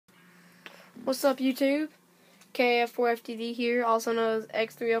What's up, YouTube? KF4FTD here, also known as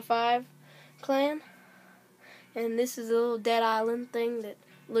X305 Clan. And this is a little Dead Island thing that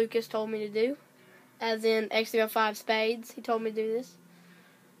Lucas told me to do. As in X305 Spades, he told me to do this.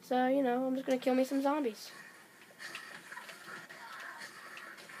 So, you know, I'm just going to kill me some zombies.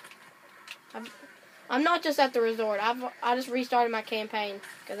 I'm not just at the resort. I just restarted my campaign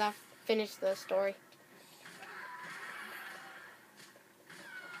because I finished the story.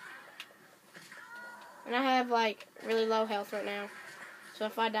 And I have, like, really low health right now. So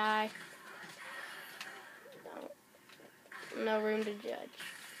if I die, no room to judge.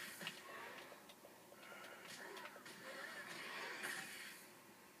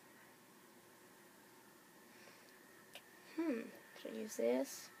 Should I use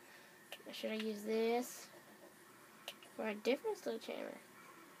this? Or should I use this? Or a different sledgehammer?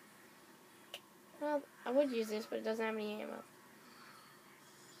 Well, I would use this, but it doesn't have any ammo.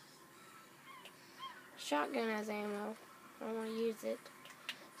 Shotgun has ammo. I don't want to use it.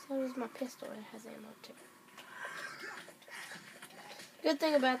 So I'll use my pistol. It has ammo too. Good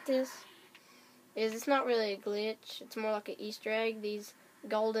thing about this is it's not really a glitch. It's more like an Easter egg. These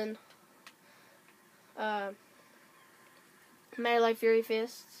golden melee fury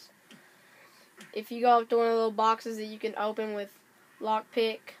fists. If you go up to one of the little boxes that you can open with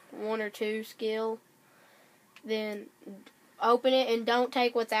lockpick 1 or 2 skill, then open it and don't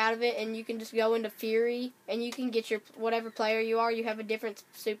take what's out of it, and you can just go into Fury, and you can get your whatever player you are. You have a different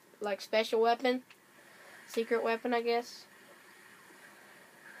special weapon, secret weapon, I guess.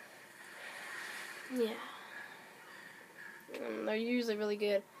 Yeah, they're usually really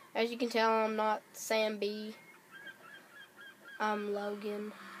good. As you can tell, I'm not Sam B. I'm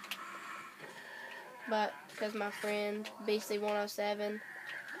Logan, but because my friend BC107,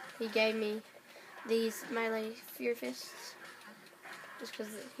 he gave me these melee fury fists. Just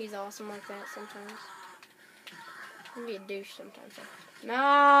because he's awesome like that sometimes. He can be a douche sometimes.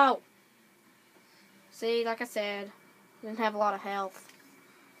 No! See, like I said, he didn't have a lot of health.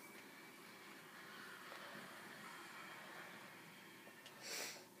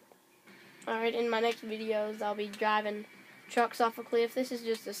 Alright, in my next videos, I'll be driving trucks off a cliff. This is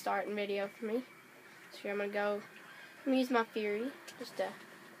just a starting video for me. So here I'm going to use my Fury just to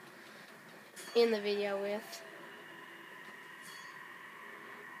end the video with.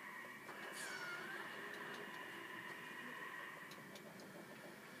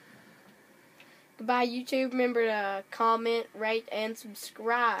 Goodbye, YouTube. Remember to comment, rate, and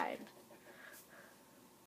subscribe.